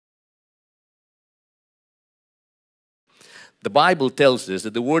The Bible tells us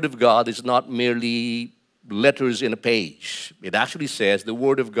that the Word of God is not merely letters in a page. It actually says the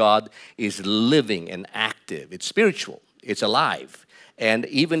Word of God is living and active. It's spiritual. It's alive. And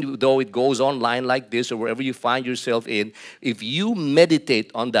even though it goes online like this or wherever you find yourself in, if you meditate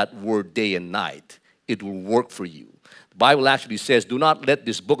on that Word day and night, it will work for you. The Bible actually says, do not let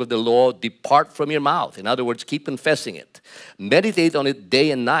this book of the law depart from your mouth. In other words, keep confessing it. Meditate on it day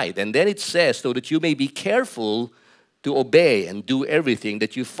and night. And then it says, so that you may be careful to obey and do everything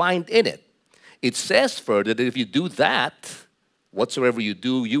that you find in it. It says further that if you do that, whatsoever you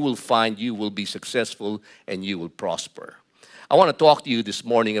do, you will find you will be successful and you will prosper. I want to talk to you this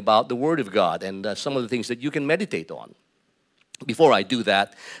morning about the Word of God and some of the things that you can meditate on. Before I do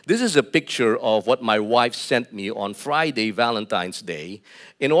that, this is a picture of what my wife sent me on Friday, Valentine's Day,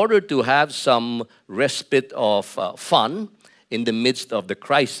 in order to have some respite of fun in the midst of the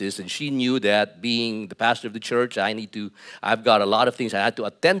crisis. And she knew that being the pastor of the church, I've got a lot of things I had to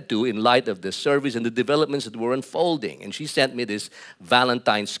attend to in light of the service and the developments that were unfolding. And she sent me this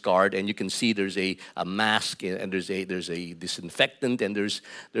Valentine's card, and you can see there's a mask, and there's a disinfectant, and there's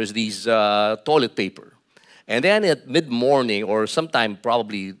these toilet paper. And then at mid-morning, or sometime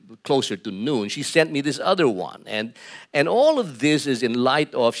probably closer to noon, she sent me this other one. And all of this is in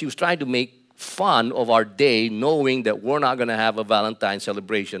light of, she was trying to make fun of our day, knowing that we're not going to have a Valentine's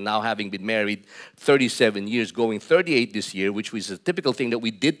celebration, now having been married 37 years, going 38 this year, which was a typical thing that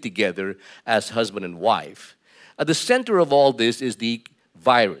we did together as husband and wife. At the center of all this is the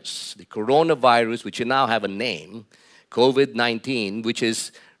virus, the coronavirus, which you now have a name, COVID-19, which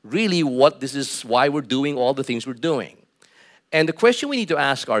is really this is why we're doing all the things we're doing. And the question we need to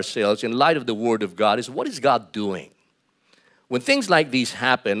ask ourselves in light of the Word of God is, what is God doing? When things like these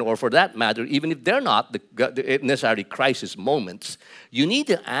happen, or for that matter, even if they're not necessarily crisis moments, you need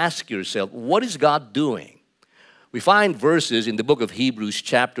to ask yourself, what is God doing? We find verses in the book of Hebrews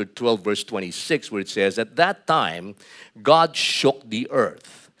chapter 12, verse 26, where it says, at that time, God shook the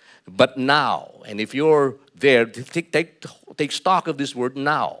earth. But now, and if you're there, take stock of this word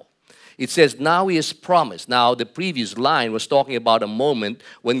now. It says, now He has promised. Now, the previous line was talking about a moment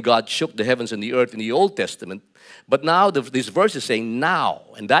when God shook the heavens and the earth in the Old Testament. But now this verse is saying now,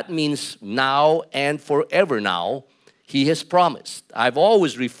 and that means now and forever now, He has promised. I've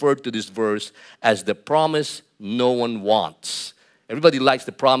always referred to this verse as the promise no one wants. Everybody likes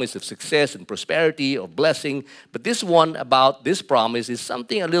the promise of success and prosperity, of blessing, but this one about this promise is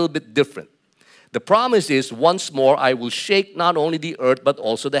something a little bit different. The promise is, once more I will shake not only the earth but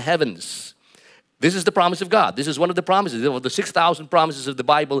also the heavens. This is the promise of God. This is one of the promises. Of the 6,000 promises of the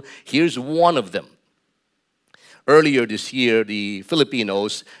Bible, here's one of them. Earlier this year, the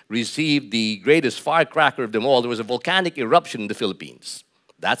Filipinos received the greatest firecracker of them all. There was a volcanic eruption in the Philippines.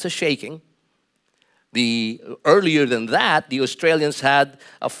 That's a shaking. Earlier than that, the Australians had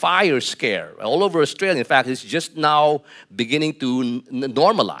a fire scare all over Australia. In fact, it's just now beginning to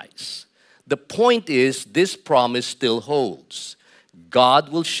normalize. The point is, this promise still holds. God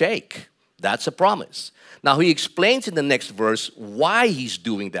will shake. That's a promise. Now, He explains in the next verse why He's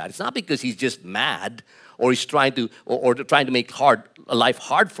doing that. It's not because He's just mad or He's trying to make life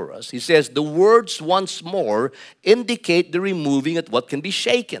hard for us. He says the words once more indicate the removing of what can be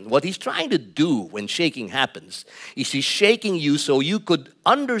shaken. What He's trying to do when shaking happens is He's shaking you so you could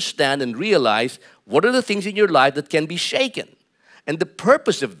understand and realize what are the things in your life that can be shaken. And the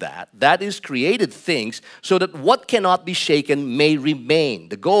purpose of that is created things so that what cannot be shaken may remain.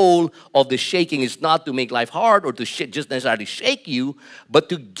 The goal of the shaking is not to make life hard or to just necessarily shake you, but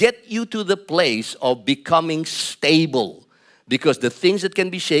to get you to the place of becoming stable. Because the things that can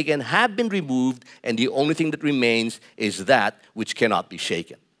be shaken have been removed, and the only thing that remains is that which cannot be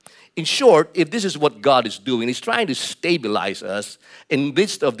shaken. In short, if this is what God is doing, He's trying to stabilize us in the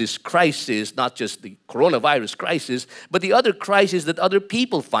midst of this crisis, not just the coronavirus crisis, but the other crisis that other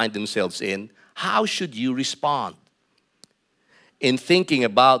people find themselves in. How should you respond? In thinking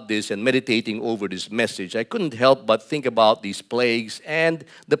about this and meditating over this message, I couldn't help but think about these plagues and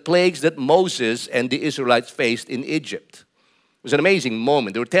the plagues that Moses and the Israelites faced in Egypt. It was an amazing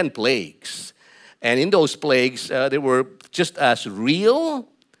moment. There were 10 plagues. And in those plagues, they were just as real,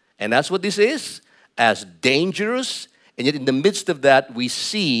 and that's what this is, as dangerous. And yet in the midst of that, we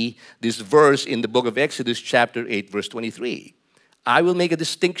see this verse in the book of Exodus chapter 8, verse 23. I will make a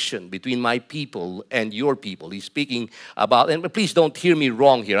distinction between my people and your people. He's speaking about, and please don't hear me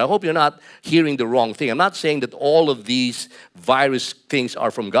wrong here. I hope you're not hearing the wrong thing. I'm not saying that all of these virus things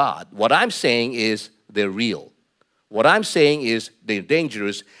are from God. What I'm saying is they're real. What I'm saying is they're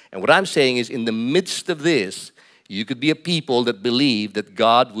dangerous. And what I'm saying is in the midst of this, you could be a people that believe that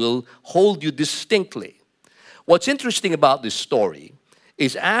God will hold you distinctly. What's interesting about this story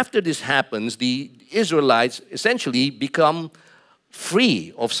is after this happens, the Israelites essentially become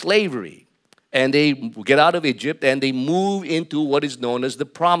free of slavery. And they get out of Egypt and they move into what is known as the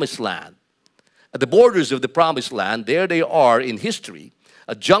Promised Land. At the borders of the Promised Land, there they are in history,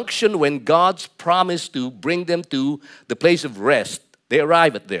 a junction when God's promised to bring them to the place of rest. They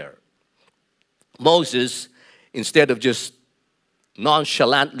arrive at there. Moses, instead of just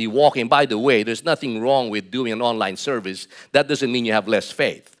nonchalantly walking, by the way, there's nothing wrong with doing an online service. That doesn't mean you have less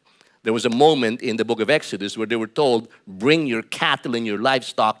faith. There was a moment in the book of Exodus where they were told, bring your cattle and your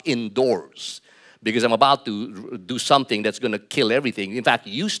livestock indoors because I'm about to do something that's going to kill everything. In fact,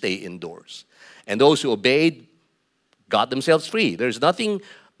 you stay indoors. And those who obeyed got themselves free.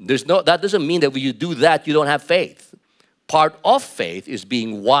 That doesn't mean that when you do that, you don't have faith. Part of faith is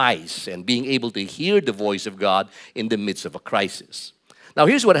being wise and being able to hear the voice of God in the midst of a crisis. Now,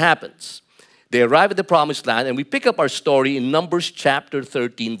 here's what happens. They arrive at the Promised Land, and we pick up our story in Numbers chapter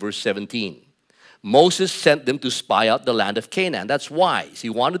 13, verse 17. Moses sent them to spy out the land of Canaan. That's wise. He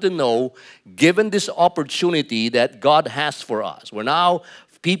wanted to know, given this opportunity that God has for us, we're now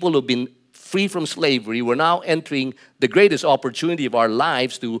people who've been free from slavery, we're now entering the greatest opportunity of our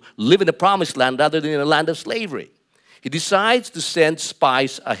lives to live in the Promised Land rather than in a land of slavery. He decides to send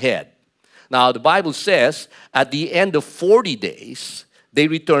spies ahead. Now, the Bible says at the end of 40 days, they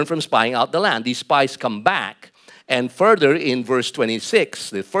return from spying out the land. These spies come back, and further in verse 26,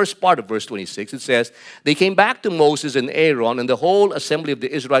 the first part of verse 26, it says, they came back to Moses and Aaron and the whole assembly of the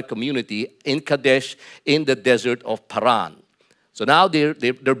Israelite community in Kadesh in the desert of Paran. So now they're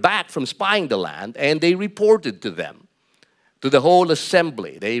back from spying the land, and they reported to them, to the whole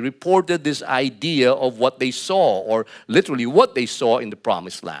assembly. They reported this idea of what they saw, or literally what they saw in the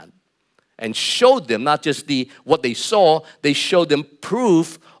Promised Land. And showed them not just what they saw, they showed them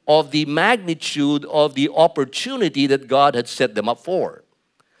proof of the magnitude of the opportunity that God had set them up for.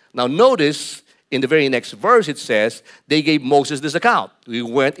 Now notice in the very next verse it says, they gave Moses this account. We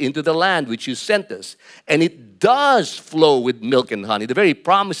went into the land which you sent us. And it does flow with milk and honey. The very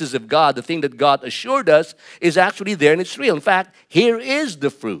promises of God, the thing that God assured us, is actually there and it's real. In fact, here is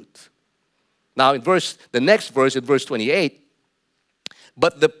the fruit. Now in the next verse, in verse 28,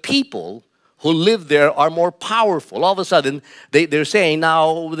 but the people who live there are more powerful. All of a sudden, they're saying,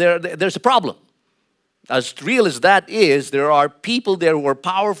 now there's a problem. As real as that is, there are people there who are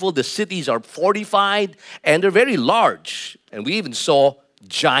powerful, the cities are fortified, and they're very large. And we even saw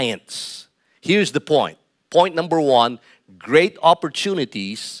giants. Here's the point. Point number one, great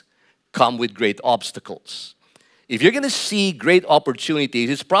opportunities come with great obstacles. If you're going to see great opportunities,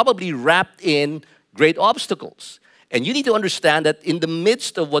 it's probably wrapped in great obstacles. And you need to understand that in the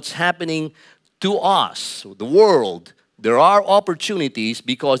midst of what's happening to us, the world, there are opportunities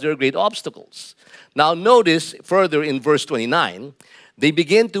because there are great obstacles. Now notice further in verse 29, they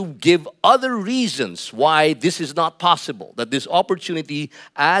begin to give other reasons why this is not possible. That this opportunity,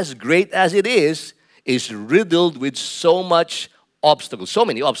 as great as it is riddled with so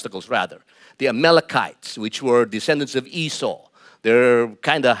many obstacles rather. The Amalekites, which were descendants of Esau, they're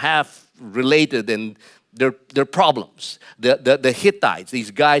kind of half related and their problems. The Hittites,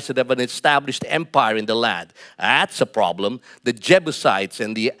 these guys that have an established empire in the land, that's a problem. The Jebusites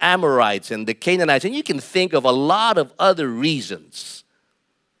and the Amorites and the Canaanites, and you can think of a lot of other reasons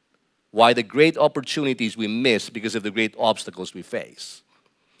why the great opportunities we miss because of the great obstacles we face.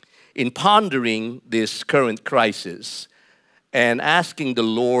 In pondering this current crisis and asking the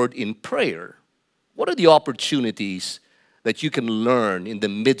Lord in prayer, what are the opportunities that you can learn in the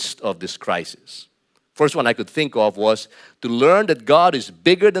midst of this crisis? First one I could think of was to learn that God is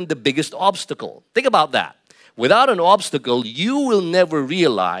bigger than the biggest obstacle. Think about that. Without an obstacle, you will never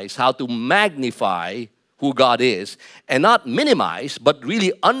realize how to magnify who God is and not minimize, but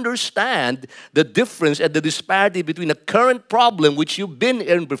really understand the difference and the disparity between a current problem which you've been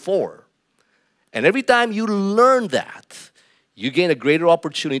in before. And every time you learn that, you gain a greater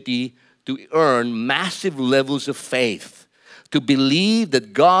opportunity to earn massive levels of faith, to believe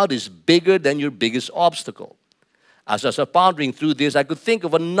that God is bigger than your biggest obstacle. As I was pondering through this, I could think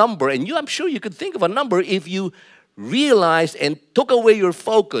of a number, and I'm sure you could think of a number if you realized and took away your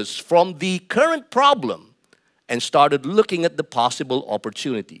focus from the current problem and started looking at the possible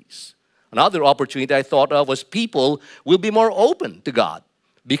opportunities. Another opportunity I thought of was people will be more open to God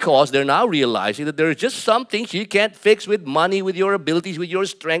because they're now realizing that there are just some things you can't fix with money, with your abilities, with your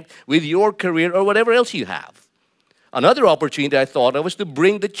strength, with your career, or whatever else you have. Another opportunity I thought of was to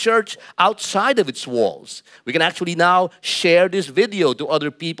bring the church outside of its walls. We can actually now share this video to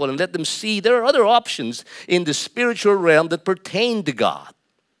other people and let them see there are other options in the spiritual realm that pertain to God.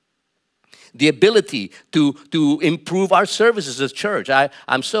 the ability to improve our services as a church.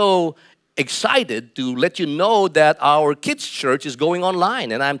 I'm so excited to let you know that our kids' church is going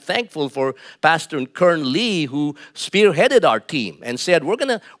online. And I'm thankful for Pastor Kern Lee, who spearheaded our team and said, we're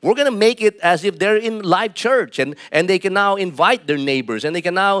gonna make it as if they're in live church. And they can now invite their neighbors. And they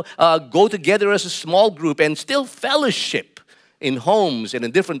can now go together as a small group and still fellowship in homes and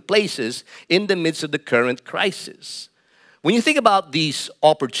in different places in the midst of the current crisis. When you think about these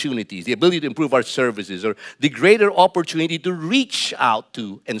opportunities, the ability to improve our services, or the greater opportunity to reach out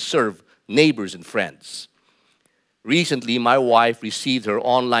to and serve neighbors and friends. Recently, my wife received her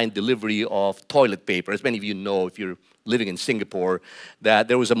online delivery of toilet paper. As many of you know, if you're living in Singapore, that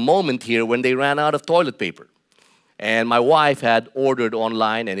there was a moment here when they ran out of toilet paper. And my wife had ordered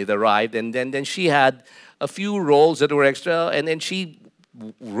online and it arrived, and then she had a few rolls that were extra, and then she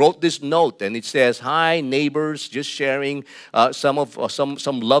wrote this note, and it says, "Hi neighbors, just sharing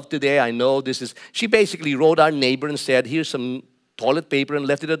some love today. I know this is." She basically wrote our neighbor and said, "Here's some toilet paper," and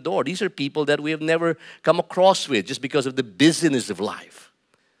left it at the door. These are people that we have never come across with just because of the busyness of life.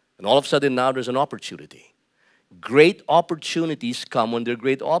 And all of a sudden now there's an opportunity. Great opportunities come when there are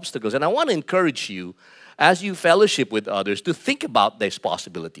great obstacles. And I want to encourage you, as you fellowship with others, to think about these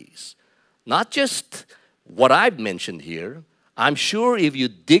possibilities. Not just what I've mentioned here. I'm sure if you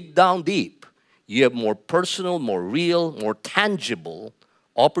dig down deep, you have more personal, more real, more tangible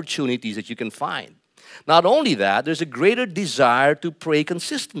opportunities that you can find. Not only that, there's a greater desire to pray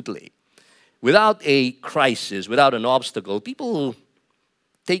consistently. Without a crisis, without an obstacle, people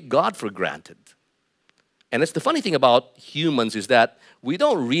take God for granted. And it's the funny thing about humans is that we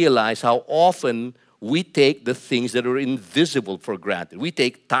don't realize how often we take the things that are invisible for granted. We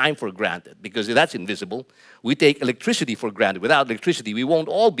take time for granted because that's invisible. We take electricity for granted. Without electricity, we won't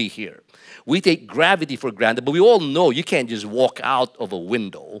all be here. We take gravity for granted, but we all know you can't just walk out of a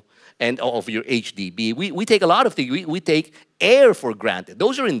window and of your HDB. We take a lot of things. We take air for granted.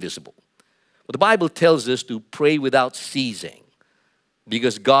 Those are invisible. But the Bible tells us to pray without ceasing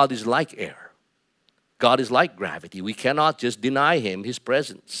because God is like air. God is like gravity. We cannot just deny Him His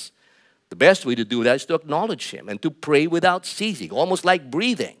presence. The best way to do that is to acknowledge Him and to pray without ceasing, almost like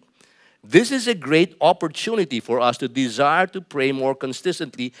breathing. This is a great opportunity for us to desire to pray more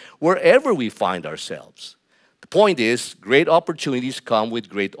consistently wherever we find ourselves. The point is, great opportunities come with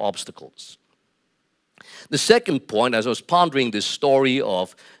great obstacles. The second point, as I was pondering this story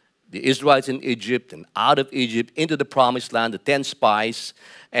of the Israelites in Egypt and out of Egypt into the promised land, the 10 spies,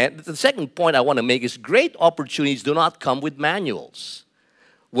 and the second point I want to make is great opportunities do not come with manuals.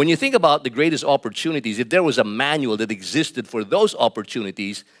 When you think about the greatest opportunities, if there was a manual that existed for those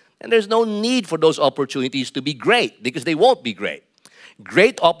opportunities, then there's no need for those opportunities to be great because they won't be great.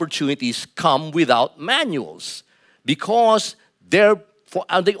 Great opportunities come without manuals because they're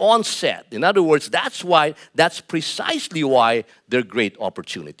at the onset. In other words, that's precisely why they're great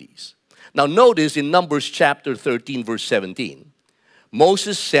opportunities. Now notice in Numbers chapter 13, verse 17,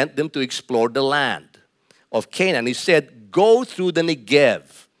 Moses sent them to explore the land of Canaan. He said, "Go through the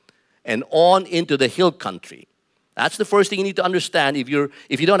Negev and on into the hill country." That's the first thing you need to understand. If you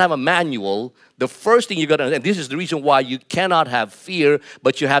don't have a manual, the first thing you got to understand, and this is the reason why you cannot have fear,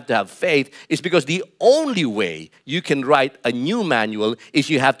 but you have to have faith, is because the only way you can write a new manual is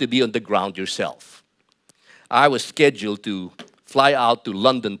you have to be on the ground yourself. I was scheduled to fly out to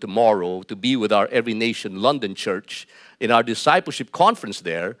London tomorrow to be with our Every Nation London church in our discipleship conference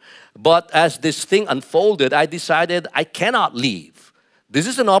there. But as this thing unfolded, I decided I cannot leave. This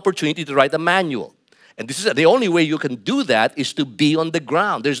is an opportunity to write a manual. And this is the only way you can do that is to be on the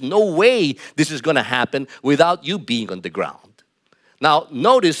ground. There's no way this is going to happen without you being on the ground. Now,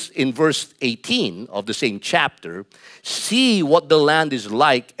 notice in verse 18 of the same chapter, see what the land is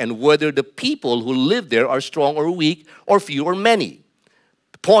like and whether the people who live there are strong or weak or few or many.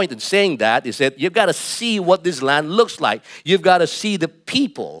 The point in saying that is that you've got to see what this land looks like. You've got to see the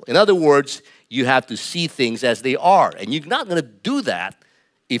people. In other words, you have to see things as they are. And you're not going to do that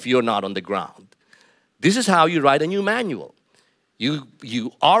if you're not on the ground. This is how you write a new manual.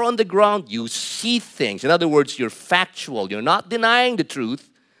 You are on the ground, you see things. In other words, you're factual. You're not denying the truth.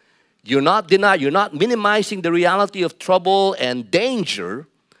 You're not minimizing the reality of trouble and danger.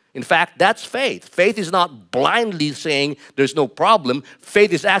 In fact, that's faith. Faith is not blindly saying there's no problem.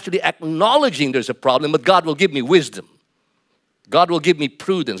 Faith is actually acknowledging there's a problem, but God will give me wisdom. God will give me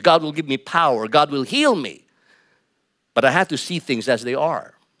prudence. God will give me power. God will heal me. But I have to see things as they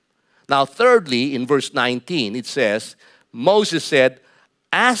are. Now, thirdly, in verse 19, it says, Moses said,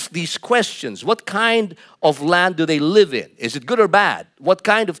 ask these questions. What kind of land do they live in? Is it good or bad? What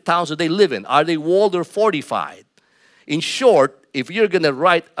kind of towns do they live in? Are they walled or fortified? In short, if you're going to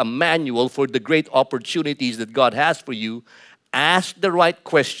write a manual for the great opportunities that God has for you, ask the right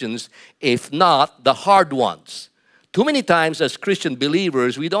questions, if not the hard ones. Too many times as Christian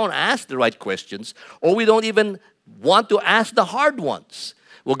believers, we don't ask the right questions, or we don't even want to ask the hard ones.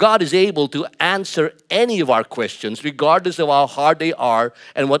 Well, God is able to answer any of our questions, regardless of how hard they are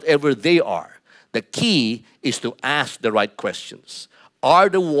and whatever they are. The key is to ask the right questions. Are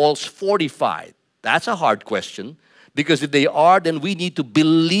the walls fortified? That's a hard question, because if they are, then we need to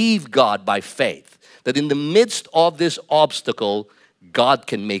believe God by faith, that in the midst of this obstacle, God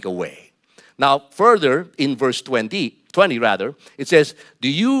can make a way. Now, further, in verse 20 rather, it says,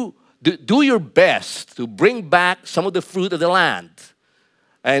 do your best to bring back some of the fruit of the land.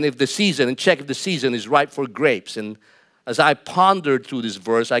 And if the season, and check if the season is ripe for grapes. And as I pondered through this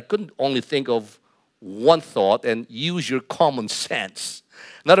verse, I couldn't only think of one thought, and use your common sense.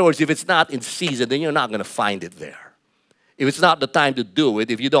 In other words, if it's not in season, then you're not going to find it there. If it's not the time to do it,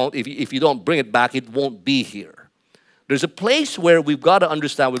 if you don't bring it back, it won't be here. There's a place where we've got to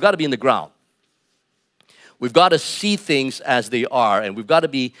understand, we've got to be in the ground. We've got to see things as they are, and we've got to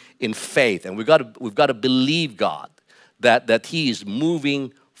be in faith, and we've got to believe God that He is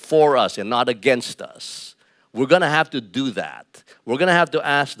moving for us and not against us. We're going to have to do that. We're going to have to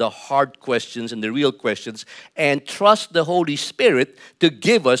ask the hard questions and the real questions and trust the Holy Spirit to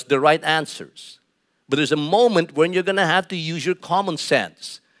give us the right answers. But there's a moment when you're going to have to use your common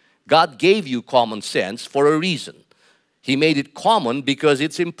sense. God gave you common sense for a reason. He made it common because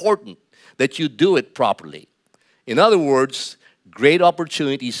it's important that you do it properly. In other words, great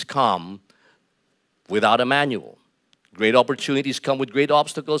opportunities come without a manual. Great opportunities come with great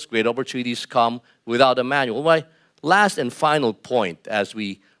obstacles. Great opportunities come without a manual. My last and final point as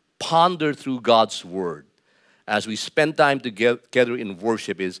we ponder through God's Word, as we spend time together in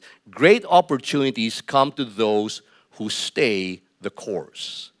worship, is great opportunities come to those who stay the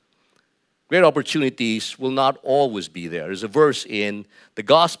course. Great opportunities will not always be there. There's a verse in the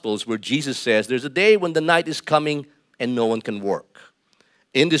Gospels where Jesus says, there's a day when the night is coming and no one can work.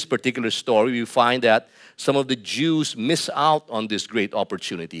 In this particular story, we find that some of the Jews miss out on this great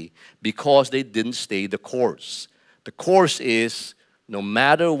opportunity because they didn't stay the course. The course is, no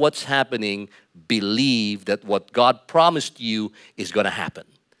matter what's happening, believe that what God promised you is going to happen.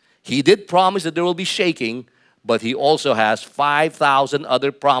 He did promise that there will be shaking, but He also has 5,000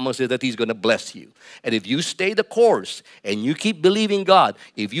 other promises that He's going to bless you. And if you stay the course and you keep believing God,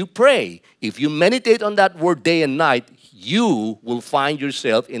 if you pray, if you meditate on that word day and night, you will find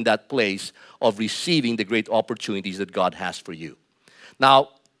yourself in that place of receiving the great opportunities that God has for you. Now,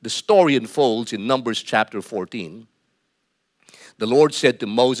 the story unfolds in Numbers chapter 14. The Lord said to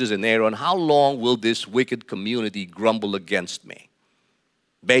Moses and Aaron, how long will this wicked community grumble against me?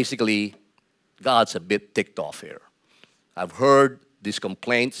 Basically, God's a bit ticked off here. I've heard these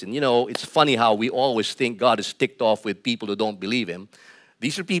complaints, and it's funny how we always think God is ticked off with people who don't believe Him.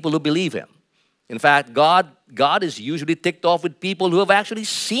 These are people who believe Him. In fact, God is usually ticked off with people who have actually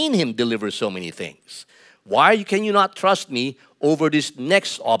seen Him deliver so many things. Why can you not trust me over this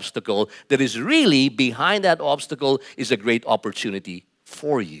next obstacle that is really behind that obstacle is a great opportunity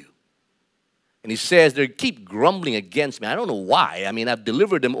for you? And He says they keep grumbling against me. I don't know why. I mean, I've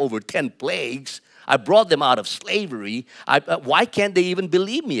delivered them over 10 plagues. I brought them out of slavery. Why can't they even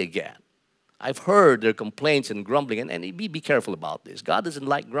believe me again? I've heard their complaints and grumbling, and be careful about this. God doesn't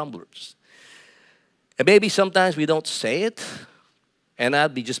like grumblers. And maybe sometimes we don't say it, and I'll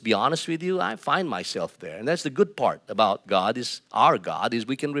just be honest with you, I find myself there. And that's the good part about God, is our God, is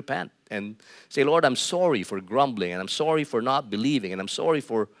we can repent and say, Lord, I'm sorry for grumbling, and I'm sorry for not believing, and I'm sorry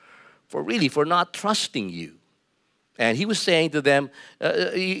for not trusting you. And He was saying to them,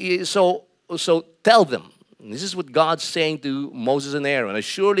 so tell them, and this is what God's saying to Moses and Aaron, as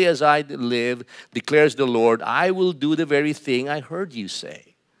surely as I live, declares the Lord, I will do the very thing I heard you say.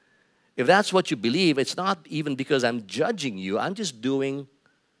 If that's what you believe, it's not even because I'm judging you. I'm just doing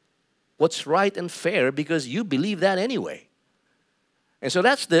what's right and fair because you believe that anyway. And so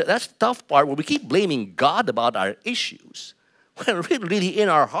that's the tough part, where we keep blaming God about our issues. When really in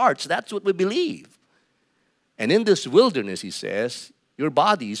our hearts, that's what we believe. And in this wilderness, He says, your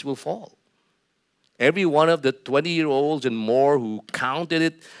bodies will fall. Every one of the 20-year-olds and more who counted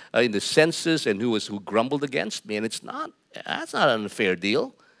it in the census and who grumbled against me. And that's not an unfair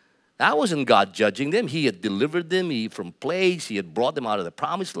deal. That wasn't God judging them. He had delivered them from plagues. He had brought them out of the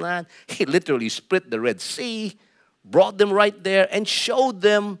promised land. He literally split the Red Sea, brought them right there, and showed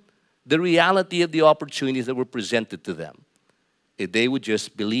them the reality of the opportunities that were presented to them, if they would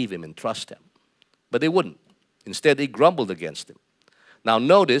just believe Him and trust Him. But they wouldn't. Instead, they grumbled against Him. Now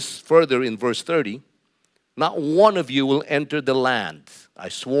notice further in verse 30, not one of you will enter the land I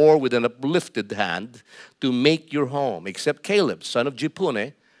swore with an uplifted hand to make your home, except Caleb, son of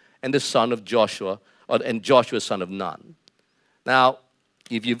Jephunneh, and the son of Joshua, and Joshua, son of Nun. Now,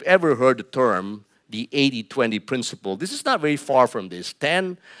 if you've ever heard the term, the 80-20 principle, this is not very far from this.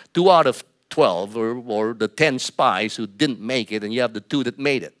 2 out of 12, or the 10 spies who didn't make it, and you have the 2 that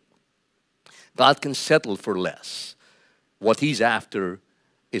made it. God can settle for less. What He's after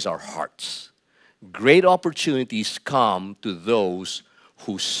is our hearts. Great opportunities come to those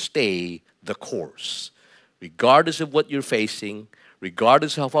who stay the course. Regardless of what you're facing,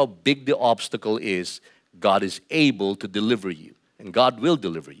 regardless of how big the obstacle is, God is able to deliver you, and God will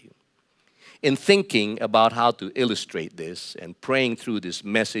deliver you. In thinking about how to illustrate this and praying through this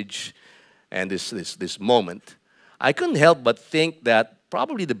message and this moment, I couldn't help but think that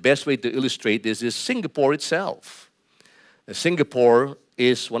probably the best way to illustrate this is Singapore itself. Singapore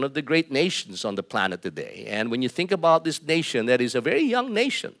is one of the great nations on the planet today. And when you think about this nation, that is a very young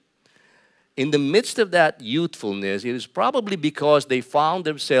nation. In the midst of that youthfulness, it is probably because they found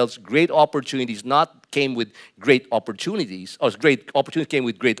themselves great opportunities, not came with great opportunities, or great opportunities came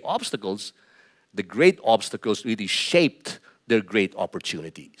with great obstacles. The great obstacles really shaped their great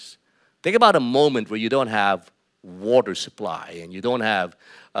opportunities. Think about a moment where you don't have water supply, and you don't have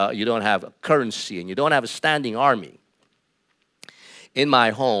a currency, and you don't have a standing army. In my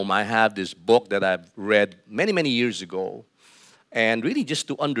home, I have this book that I've read many, many years ago, and really just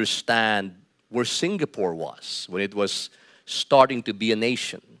to understand where Singapore was when it was starting to be a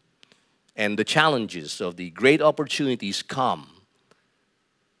nation, and the challenges of the great opportunities come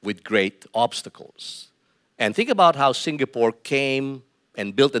with great obstacles. And think about how Singapore came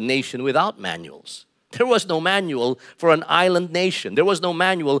and built a nation without manuals. There was no manual for an island nation. There was no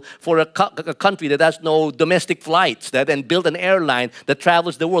manual for a country that has no domestic flights and built an airline that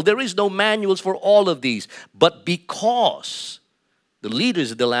travels the world. There is no manuals for all of these. But because the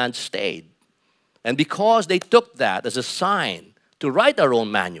leaders of the land stayed, and because they took that as a sign to write our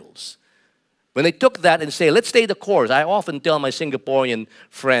own manuals, when they took that and say, let's stay the course, I often tell my Singaporean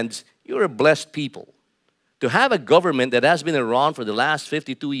friends, you're a blessed people. To have a government that has been around for the last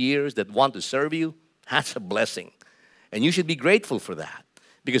 52 years that want to serve you, that's a blessing. And you should be grateful for that.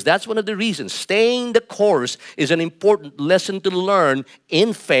 Because that's one of the reasons. Staying the course is an important lesson to learn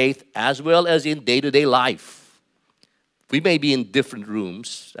in faith as well as in day-to-day life. We may be in different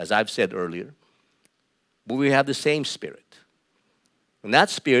rooms, as I've said earlier, but we have the same spirit. And that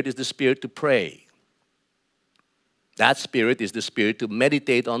spirit is the spirit to pray. That spirit is the spirit to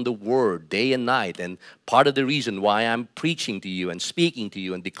meditate on the Word day and night. And part of the reason why I'm preaching to you and speaking to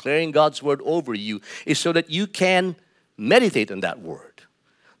you and declaring God's Word over you is so that you can meditate on that Word.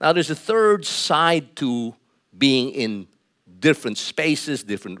 Now, there's a third side to being in different spaces,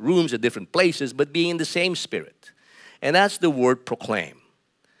 different rooms, at different places, but being in the same spirit. And that's the word proclaim.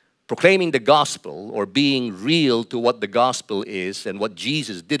 Proclaiming the gospel, or being real to what the gospel is and what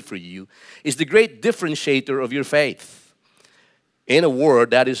Jesus did for you, is the great differentiator of your faith. In a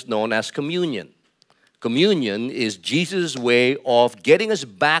word that is known as communion. Communion is Jesus' way of getting us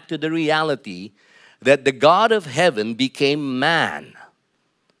back to the reality that the God of heaven became man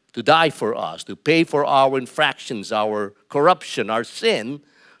to die for us, to pay for our infractions, our corruption, our sin,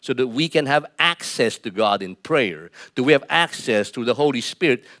 so that we can have access to God in prayer. Do we have access through the Holy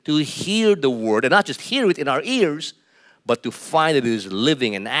Spirit to hear the Word, and not just hear it in our ears, but to find that it is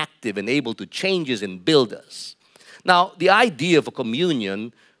living and active and able to change us and build us. Now, the idea of a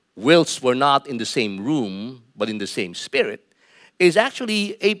communion, whilst we're not in the same room, but in the same spirit, is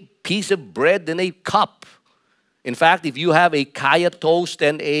actually a piece of bread and a cup. In fact, if you have a kaya toast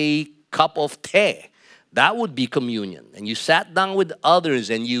and a cup of tea, that would be communion. And you sat down with others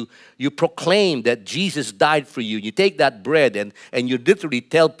and you proclaim that Jesus died for you. You take that bread and you literally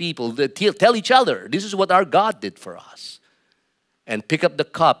tell people, tell each other, this is what our God did for us. And pick up the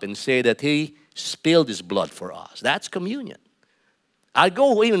cup and say that He spilled His blood for us. That's communion. I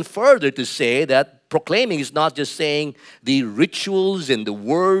go even further to say that proclaiming is not just saying the rituals and the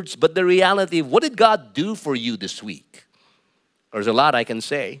words, but the reality of what did God do for you this week? There's a lot I can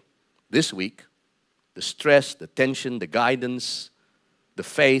say this week. The stress, the tension, the guidance, the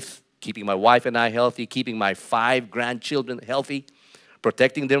faith, keeping my wife and I healthy, keeping my 5 grandchildren healthy,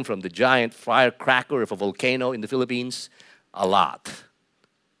 protecting them from the giant firecracker of a volcano in the Philippines. A lot.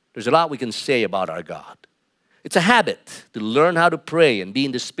 There's a lot we can say about our God. It's a habit to learn how to pray and be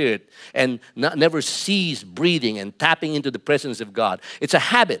in the Spirit and never cease breathing and tapping into the presence of God. It's a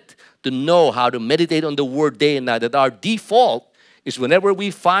habit to know how to meditate on the Word day and night, that our default is whenever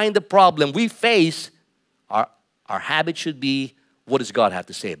we find the problem we face, our habit should be, what does God have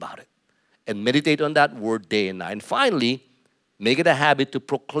to say about it? and meditate on that word day and night. And finally, make it a habit to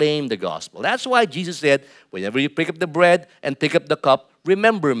proclaim the gospel. That's why Jesus said, whenever you pick up the bread and pick up the cup,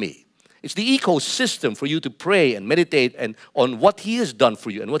 remember me. It's the ecosystem for you to pray and meditate and on what He has done for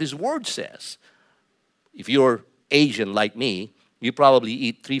you and what His word says. If you're Asian like me, you probably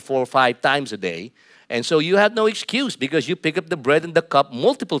eat 3, 4, 5 times a day. And so you have no excuse because you pick up the bread and the cup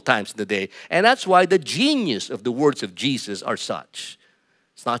multiple times in the day. And that's why the genius of the words of Jesus are such.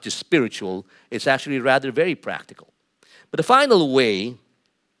 It's not just spiritual, it's actually rather very practical. But the final way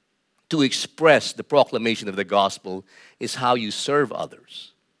to express the proclamation of the gospel is how you serve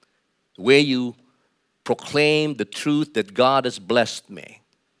others. The way you proclaim the truth that God has blessed me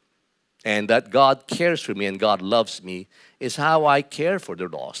and that God cares for me and God loves me is how I care for the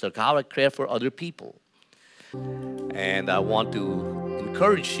lost, like how I care for other people. And I want to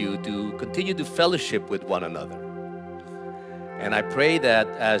encourage you to continue to fellowship with one another. And I pray that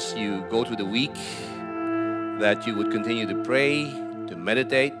as you go through the week, that you would continue to pray, to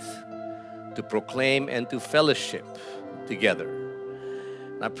meditate, to proclaim, and to fellowship together.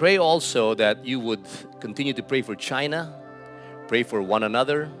 And I pray also that you would continue to pray for China, pray for one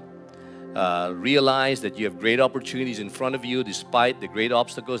another, realize that you have great opportunities in front of you despite the great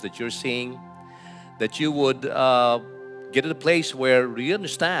obstacles that you're seeing, that you would get to the place where you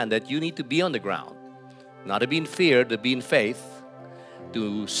understand that you need to be on the ground, not to be in fear, to be in faith,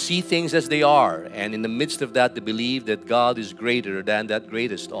 to see things as they are, and in the midst of that to believe that God is greater than that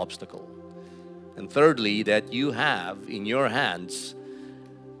greatest obstacle. And thirdly, that you have in your hands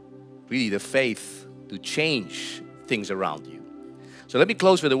really the faith to change things around you. So let me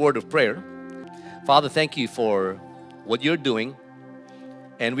close with a word of prayer. Father, thank you for what you're doing,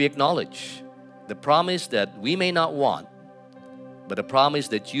 and we acknowledge the promise that we may not want, but a promise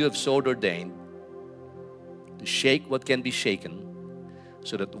that you have so ordained to shake what can be shaken,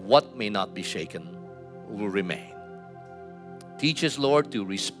 so that what may not be shaken will remain. Teach us, Lord, to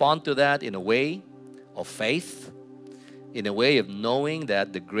respond to that in a way of faith, in a way of knowing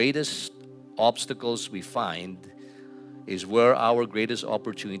that the greatest obstacles we find is where our greatest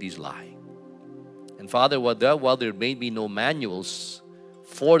opportunities lie. And Father, while there may be no manuals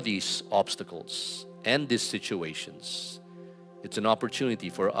for these obstacles and these situations, it's an opportunity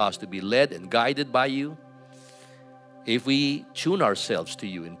for us to be led and guided by you if we tune ourselves to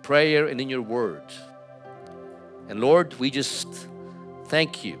you in prayer and in your word. And Lord, we just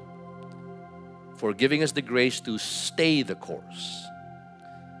thank you for giving us the grace to stay the course.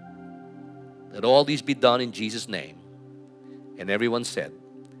 That all these be done in Jesus' name. And everyone said,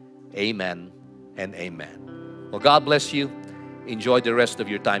 amen and amen. Well, God bless you. Enjoy the rest of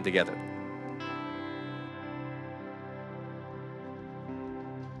your time together.